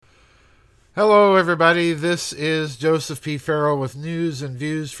Hello, everybody. This is Joseph P. Farrell with news and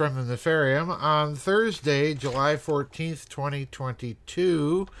views from the Nefarium on Thursday, July 14th,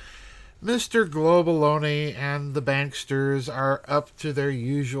 2022. Mr. Globaloney and the banksters are up to their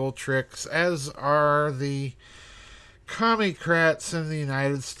usual tricks, as are the commie-crats in the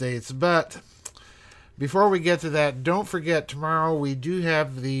United States. But before we get to that, don't forget tomorrow we do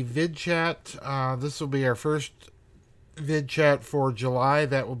have the vid chat. This will be our first vid chat for July.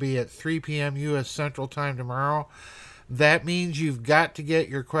 That will be at 3 p.m. U.S. Central Time tomorrow. That means you've got to get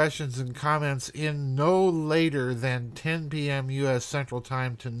your questions and comments in no later than 10 p.m. U.S. Central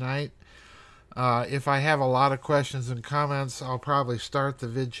Time tonight. If I have a lot of questions and comments, I'll probably start the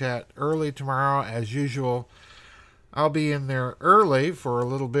vid chat early tomorrow as usual. I'll be in there early for a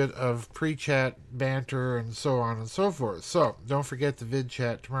little bit of pre-chat banter and so on and so forth. So don't forget the vid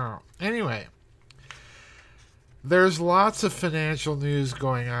chat tomorrow. Anyway, there's lots of financial news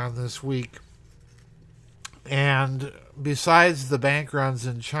going on this week. And besides the bank runs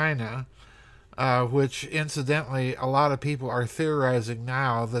in China, which incidentally a lot of people are theorizing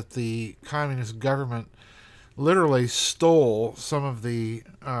now that the communist government literally stole some of the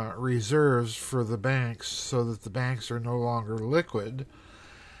reserves for the banks so that the banks are no longer liquid.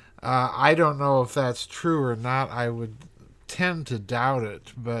 I don't know if that's true or not. I would tend to doubt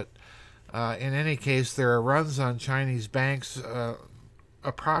it, but in any case, there are runs on Chinese banks.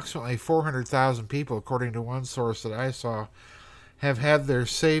 Approximately 400,000 people, according to one source that I saw, have had their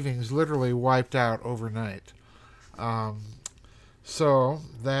savings literally wiped out overnight. So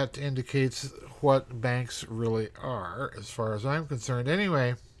that indicates what banks really are, as far as I'm concerned.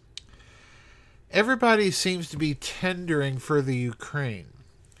 Anyway, everybody seems to be tendering for the Ukraine.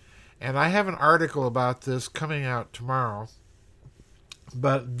 And I have an article about this coming out tomorrow.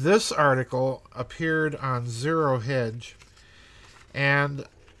 But this article appeared on Zero Hedge, and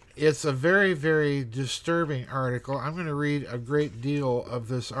it's a very, very disturbing article. I'm going to read a great deal of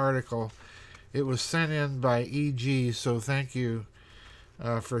this article. It was sent in by EG, so thank you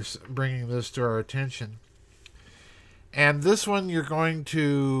for bringing this to our attention. And this one you're going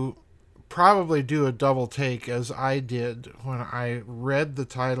to probably do a double take, as I did when I read the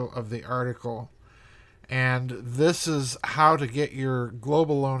title of the article. And this is how to get your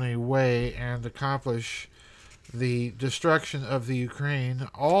Globaloney way and accomplish the destruction of the Ukraine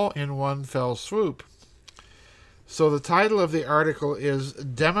all in one fell swoop. So the title of the article is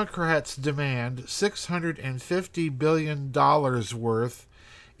Democrats Demand $650 billion worth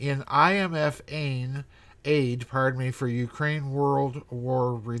in IMF aid for Ukraine World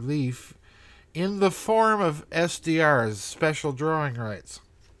War relief in the form of SDRs, special drawing rights.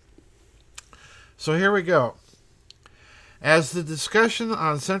 So here we go. As the discussion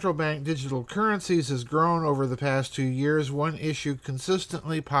on central bank digital currencies has grown over the past 2 years, one issue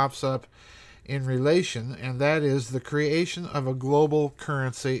consistently pops up in relation, and that is the creation of a global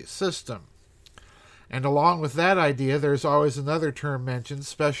currency system. And along with that idea, there's always another term mentioned,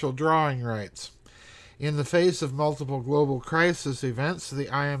 special drawing rights. In the face of multiple global crisis events, the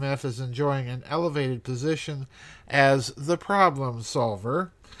IMF is enjoying an elevated position as the problem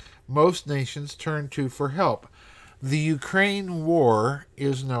solver most nations turn to for help. The Ukraine war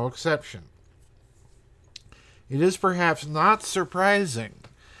is no exception. It is perhaps not surprising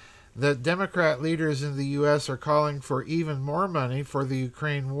that Democrat leaders in the U.S. are calling for even more money for the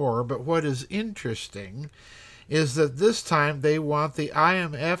Ukraine war, but what is interesting is that this time they want the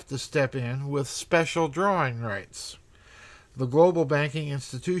IMF to step in with special drawing rights. The global banking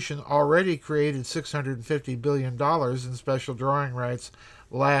institution already created $650 billion in special drawing rights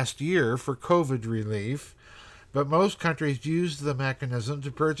last year for COVID relief, but most countries used the mechanism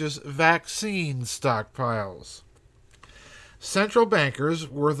to purchase vaccine stockpiles. Central bankers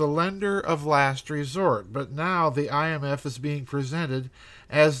were the lender of last resort, but now the IMF is being presented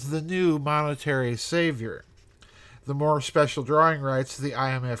as the new monetary savior. The more special drawing rights the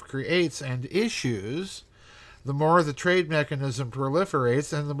IMF creates and issues, the more the trade mechanism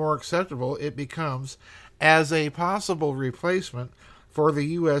proliferates and the more acceptable it becomes as a possible replacement for the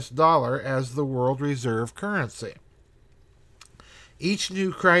U.S. dollar as the world reserve currency. Each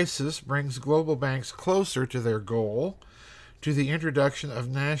new crisis brings global banks closer to their goal, to the introduction of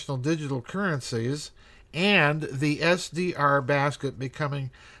national digital currencies, and the SDR basket becoming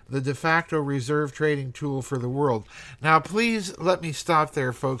the de facto reserve trading tool for the world. Now, please let me stop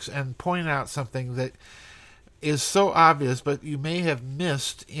there, folks, and point out something that is so obvious, but you may have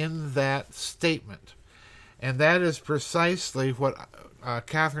missed in that statement. And that is precisely what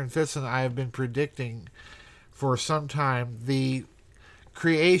Catherine Fitz and I have been predicting for some time, the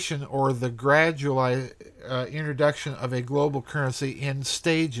creation or the gradual introduction of a global currency in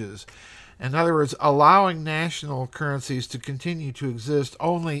stages. In other words, allowing national currencies to continue to exist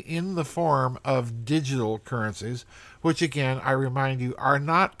only in the form of digital currencies, which again, I remind you, are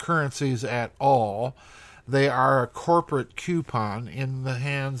not currencies at all. They are a corporate coupon in the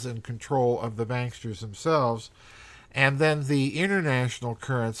hands and control of the banksters themselves. And then the international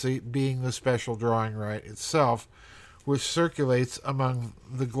currency being the special drawing right itself, which circulates among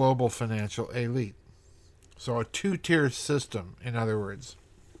the global financial elite. So a two-tier system, in other words.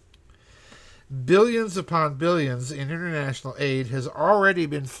 Billions upon billions in international aid has already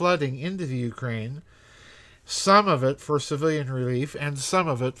been flooding into the Ukraine, some of it for civilian relief and some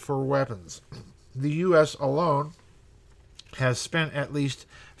of it for weapons. The U.S. alone has spent at least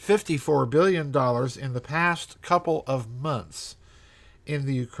 $54 billion in the past couple of months in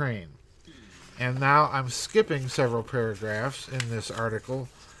the Ukraine. And now I'm skipping several paragraphs in this article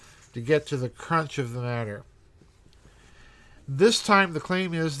to get to the crunch of the matter. This time the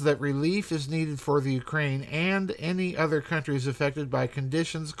claim is that relief is needed for the Ukraine and any other countries affected by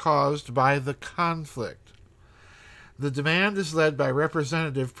conditions caused by the conflict. The demand is led by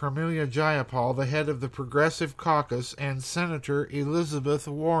Representative Pramila Jayapal, the head of the Progressive Caucus, and Senator Elizabeth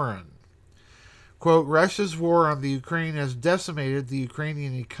Warren. Quote, Russia's war on the Ukraine has decimated the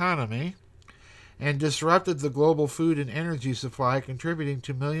Ukrainian economy and disrupted the global food and energy supply, contributing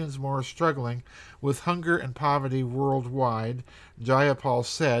to millions more struggling with hunger and poverty worldwide, Jayapal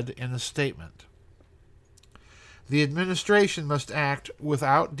said in a statement. The administration must act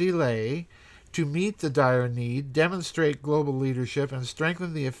without delay to meet the dire need, demonstrate global leadership, and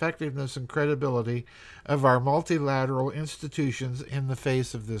strengthen the effectiveness and credibility of our multilateral institutions in the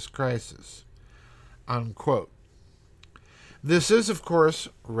face of this crisis. Unquote. This is, of course,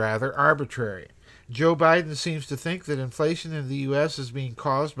 rather arbitrary. Joe Biden seems to think that inflation in the U.S. is being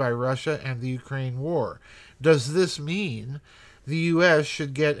caused by Russia and the Ukraine war. Does this mean the U.S.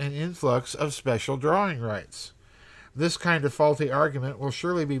 should get an influx of special drawing rights? This kind of faulty argument will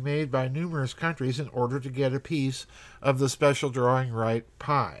surely be made by numerous countries in order to get a piece of the special drawing right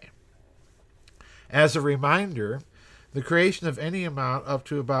pie. As a reminder, the creation of any amount up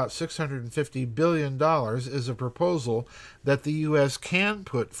to about $650 billion is a proposal that the U.S. can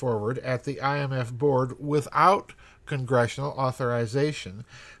put forward at the IMF board without congressional authorization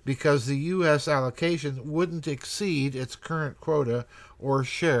because the U.S. allocation wouldn't exceed its current quota or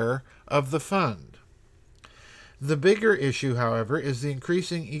share of the fund. The bigger issue, however, is the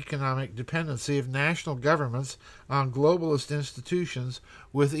increasing economic dependency of national governments on globalist institutions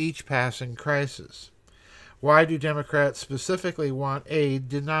with each passing crisis. Why do Democrats specifically want aid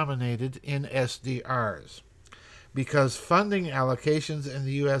denominated in SDRs? Because funding allocations in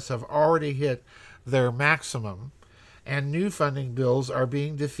the U.S. have already hit their maximum, and new funding bills are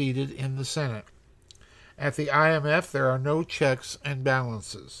being defeated in the Senate. At the IMF, there are no checks and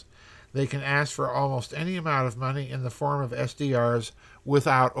balances. They can ask for almost any amount of money in the form of SDRs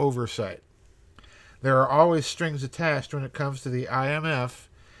without oversight. There are always strings attached when it comes to the IMF,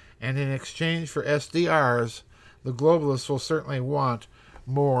 and in exchange for SDRs, the globalists will certainly want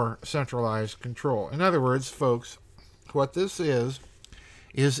more centralized control. In other words, folks, what this is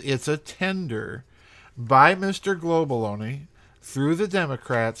it's a tender by Mr. Globaloney through the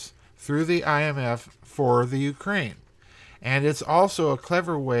Democrats, through the IMF for the Ukraine. And it's also a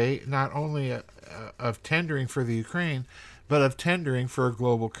clever way not only of tendering for the Ukraine, but of tendering for a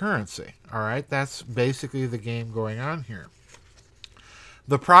global currency. All right, that's basically the game going on here.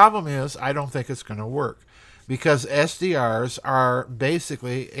 The problem is, I don't think it's going to work because SDRs are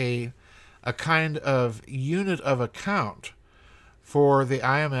basically a kind of unit of account for the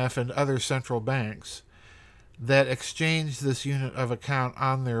IMF and other central banks that exchange this unit of account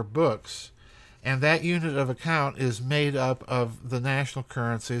on their books. And that unit of account is made up of the national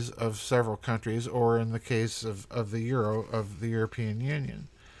currencies of several countries, or in the case of the euro, of the European Union.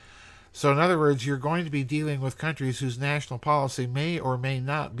 So in other words, you're going to be dealing with countries whose national policy may or may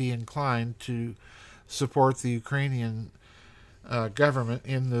not be inclined to support the Ukrainian government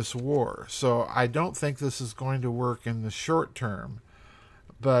in this war. So I don't think this is going to work in the short term,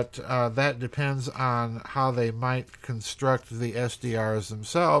 but that depends on how they might construct the SDRs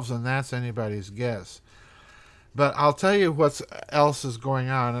themselves, and that's anybody's guess. But I'll tell you what else is going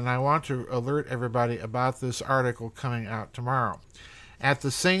on, and I want to alert everybody about this article coming out tomorrow. At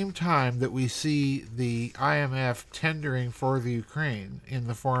the same time that we see the IMF tendering for the Ukraine in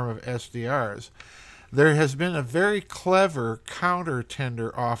the form of SDRs, there has been a very clever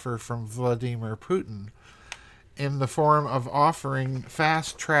counter-tender offer from Vladimir Putin in the form of offering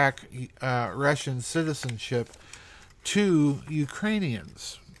fast-track Russian citizenship to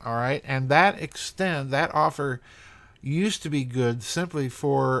Ukrainians. All right, and that offer used to be good simply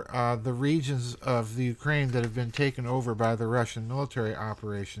for the regions of the Ukraine that have been taken over by the Russian military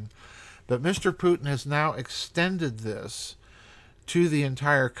operation. But Mr. Putin has now extended this to the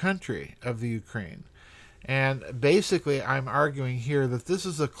entire country of the Ukraine. And basically, I'm arguing here that this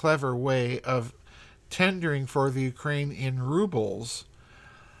is a clever way of tendering for the Ukraine in rubles,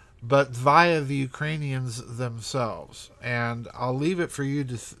 but via the Ukrainians themselves. And I'll leave it for you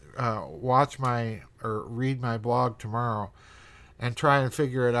to watch or read my blog tomorrow and try and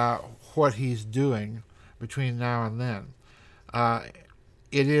figure it out what he's doing between now and then.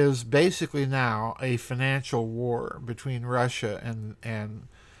 It is basically now a financial war between Russia and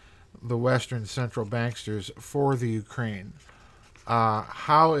the Western central banksters for the Ukraine.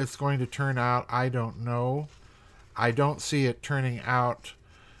 How it's going to turn out, I don't know. I don't see it turning out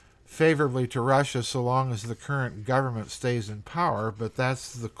favorably to Russia so long as the current government stays in power, but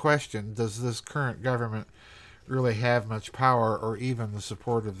that's the question. Does this current government really have much power or even the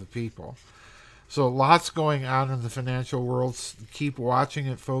support of the people? So lots going on in the financial world. Keep watching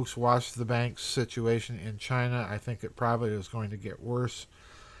it, folks. Watch the bank's situation in China. I think it probably is going to get worse.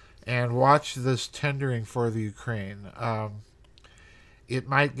 And watch this tendering for the Ukraine. It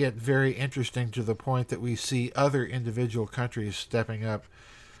might get very interesting to the point that we see other individual countries stepping up,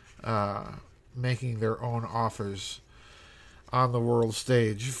 making their own offers on the world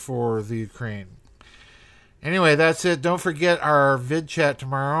stage for the Ukraine. Anyway, that's it. Don't forget our vid chat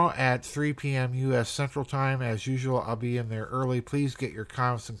tomorrow at 3 p.m. U.S. Central Time. As usual, I'll be in there early. Please get your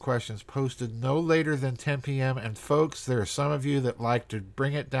comments and questions posted no later than 10 p.m. And folks, there are some of you that like to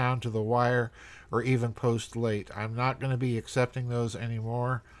bring it down to the wire or even post late. I'm not going to be accepting those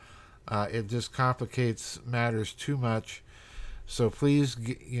anymore. It just complicates matters too much. So please,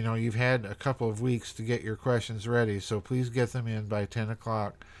 you've had a couple of weeks to get your questions ready, so please get them in by 10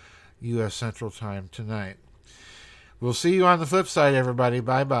 o'clock U.S. Central Time tonight. We'll see you on the flip side, everybody.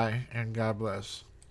 Bye-bye, and God bless.